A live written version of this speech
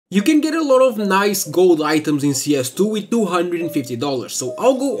You can get a lot of nice gold items in CS2 with $250, so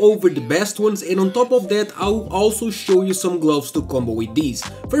I'll go over the best ones, and on top of that I'll also show you some gloves to combo with these.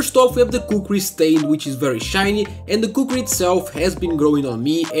 First off, we have the kukri stained, which is very shiny, and the kukri itself has been growing on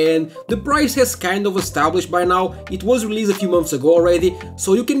me, and the price has kind of established by now. It was released a few months ago already,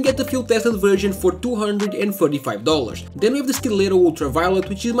 so you can get the field tested version for $235. Then we have the stiletto ultraviolet,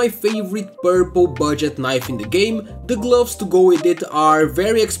 which is my favorite purple budget knife in the game. The gloves to go with it are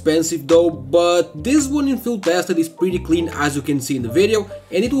very expensive though, but this one in field tested is pretty clean, as you can see in the video,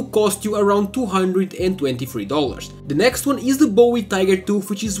 and it will cost you around $223. The next one is the Bowie Tiger Tooth,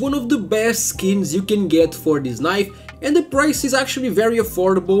 which is one of the best skins you can get for this knife, and the price is actually very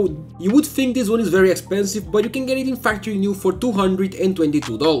affordable. You would think this one is very expensive, but you can get it in factory new for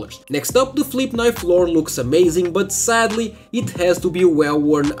 $222. Next up, the flip knife lore looks amazing, but sadly it has to be well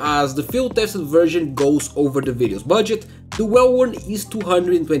worn, as the field tested version goes over the video's budget. The well worn is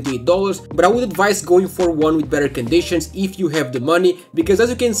 $228, but I would advise going for one with better conditions if you have the money, because as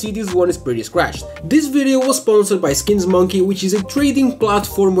you can see, this one is pretty scratched. This video was sponsored by Skins Monkey, which is a trading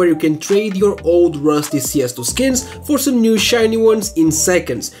platform where you can trade your old rusty CS2 skins for some new shiny ones in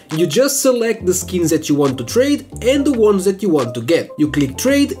seconds. You just select the skins that you want to trade and the ones that you want to get. You click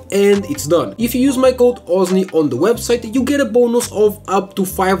trade and it's done. If you use my code OZNI on the website, you get a bonus of up to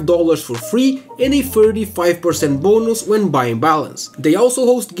 $5 for free and a 35% bonus when buying balance. They also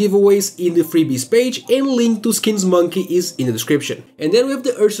host giveaways in the freebies page, and link to Skins Monkey is in the description. And then we have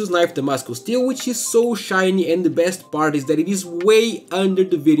the Ursus knife Damascus Steel, which is so shiny, and the best part is that it is way under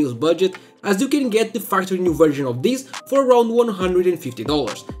the video's budget, as you can get the factory new version of this for around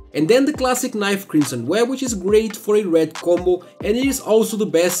 $150. And then the classic knife Crimson Web, which is great for a red combo, and it is also the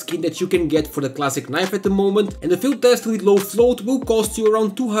best skin that you can get for the classic knife at the moment, and the field test with low float will cost you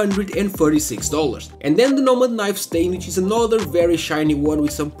around $236. And then the Nomad knife Stain, which is another very shiny one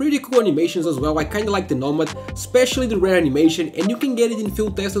with some pretty cool animations as well. I kinda like the Nomad, especially the rare animation, and you can get it in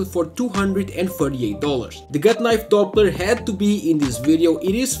field tested for $238. The gut knife Doppler had to be in this video.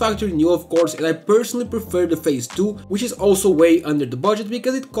 It is factory new of course, and I personally prefer the phase 2, which is also way under the budget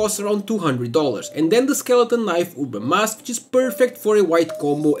because it costs around $200. And then the skeleton knife Urban Mask, which is perfect for a white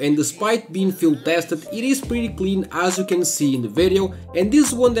combo, and despite being field tested, it is pretty clean, as you can see in the video, and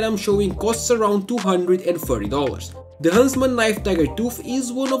this one that I'm showing costs around $230. The Huntsman knife Tiger Tooth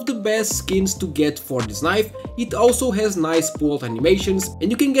is one of the best skins to get for this knife. It also has nice pull-out animations,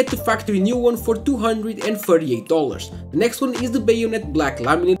 and you can get the factory new one for $238. The next one is the Bayonet Black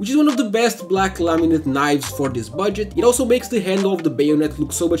Laminate, which is one of the best black laminate knives for this budget. It also makes the handle of the bayonet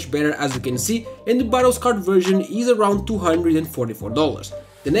look so much better, as you can see, and the battle scarred version is around $244.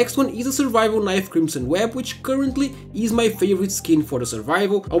 The next one is a survival knife Crimson Web, which currently is my favorite skin for the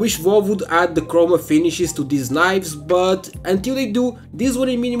survival. I wish Valve would add the chroma finishes to these knives, but until they do, this one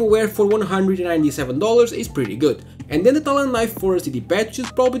in minimal wear for $197 is pretty good. And then the Talon knife Forest City Pet, which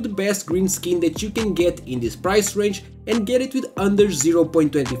is probably the best green skin that you can get in this price range, and get it with under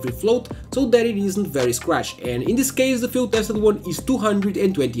 0.23 float, so that it isn't very scratched, and in this case the field tested one is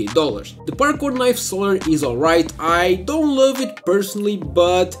 $228. The Parkour knife Solar is alright. I don't love it personally,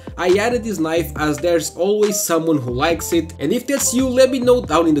 but I added this knife as there's always someone who likes it, and if that's you, let me know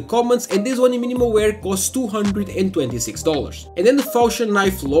down in the comments. And this one in minimal wear costs $226. And then the Falchion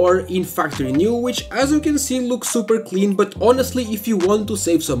knife Lore in factory new, which as you can see looks super clean, but honestly if you want to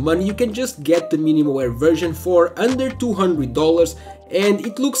save some money, you can just get the minimal wear version for under $200, and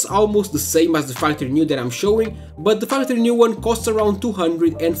it looks almost the same as the factory new that I'm showing, but the factory new one costs around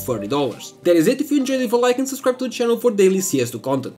 $230. That is it. If you enjoyed, leave a like and subscribe to the channel for daily CS2 content.